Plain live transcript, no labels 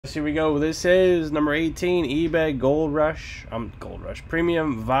Here we go. This is number 18 eBay Gold Rush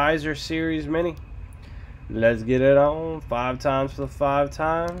Premium Visor Series Mini. Let's get it on. 5 times for the 5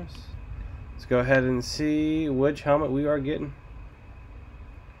 times. Let's go ahead and see which helmet we are getting.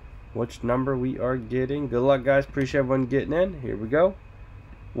 Which number we are getting. Good luck, guys. Appreciate everyone getting in. Here we go.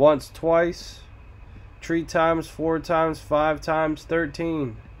 Once, twice, 3 times, 4 times, 5 times,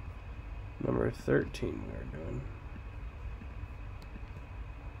 13. Number 13 we are doing.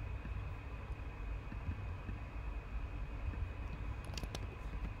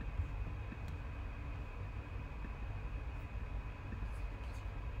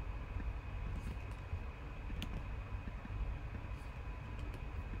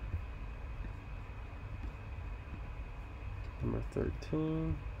 Number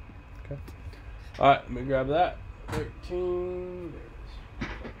 13. Okay. Alright, let me grab that. 13. There it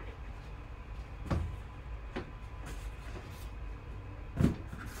is.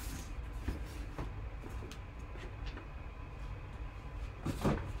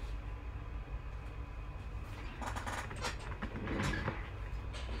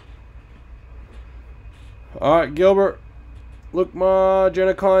 Alright, Gilbert. Look,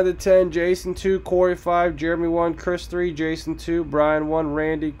 Jenna Conley 10, Jason 2, Corey 5, Jeremy 1, Chris 3, Jason 2, Brian 1,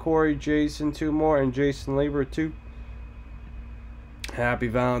 Randy, Corey, Jason 2 more, and Jason Lieber 2. Happy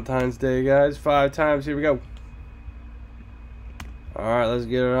Valentine's Day, guys. 5 times. Here we go. Alright, let's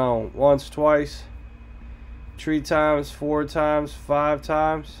get it on. Once, twice, 3 times, 4 times, 5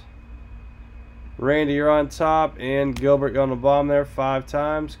 times. Randy, you're on top, and Gilbert, you're on the bottom there. 5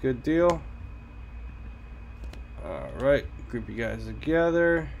 times. Good deal. Alright. Group you guys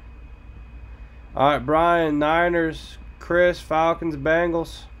together. Alright, Brian, Niners, Chris, Falcons,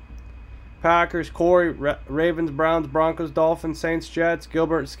 Bengals, Packers, Corey, Ravens, Browns, Broncos, Dolphins, Saints, Jets,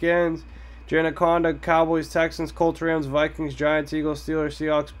 Gilbert, Skins, Janaconda, Cowboys, Texans, Colts, Rams, Vikings, Giants, Eagles, Steelers,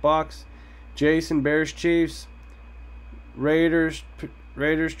 Seahawks, Bucks, Jason, Bears, Chiefs, Raiders,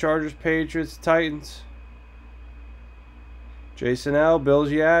 Chargers, Patriots, Titans, Jason L,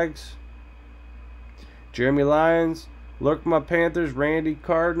 Bills, Yags, Jeremy, Lions, Look, my Panthers, Randy,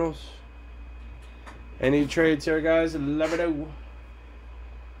 Cardinals. Any trades here, guys? Let me know.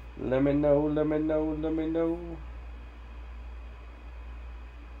 Let me know, let me know, let me know.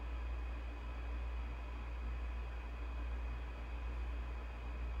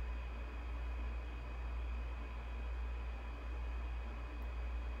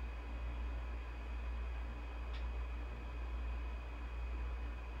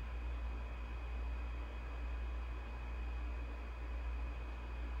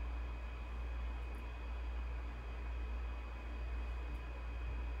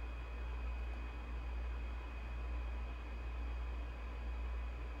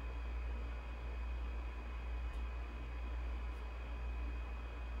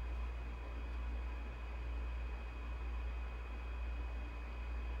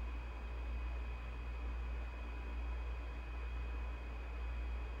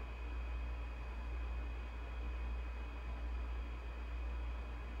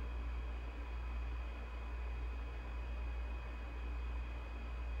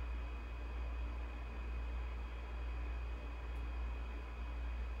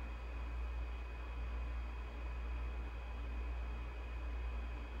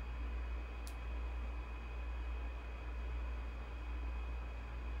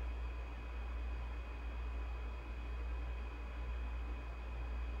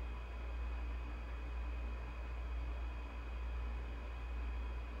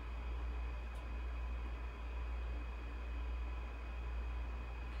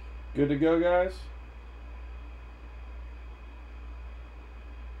 Good to go, guys?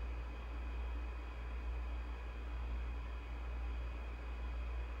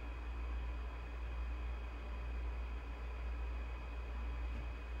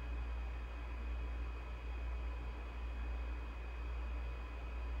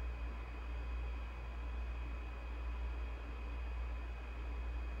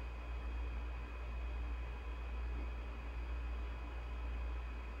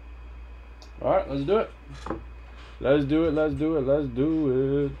 Alright, let's do it. Let's do it, let's do it, let's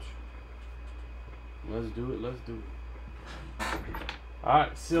do it. Let's do it, let's do it.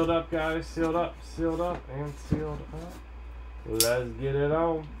 Alright, sealed up, guys. Sealed up, and sealed up. Let's get it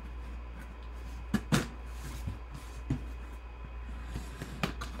on.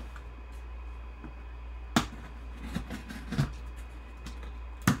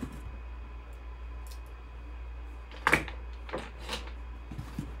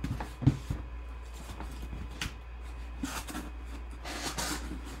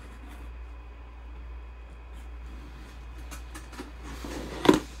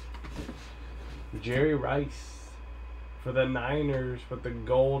 Jerry Rice for the Niners with the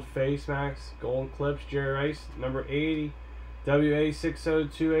gold face mask, gold clips. Jerry Rice, number 80,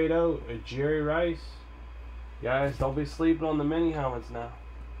 WA60280. Jerry Rice. Guys, don't be sleeping on the mini helmets now.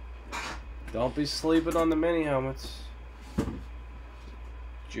 Don't be sleeping on the mini helmets.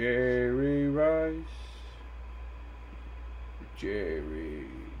 Jerry Rice. Jerry.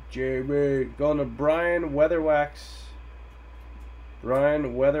 Going to Brian Weatherwax.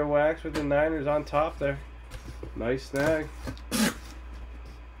 Brian Weatherwax with the Niners on top there. Nice snag.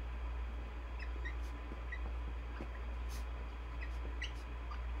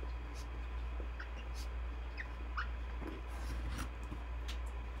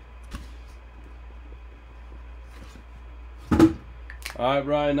 Alright,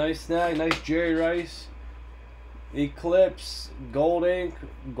 Brian, nice snag. Nice Jerry Rice. Eclipse, gold ink,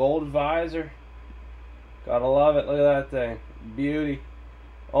 gold visor. Gotta love it. Look at that thing. Beauty.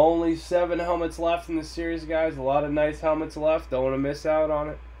 Only 7 helmets left in the series, guys. A lot of nice helmets left. Don't want to miss out on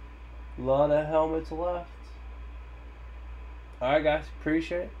it. A lot of helmets left. Alright, guys.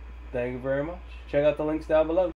 Appreciate it. Thank you very much. Check out the links down below.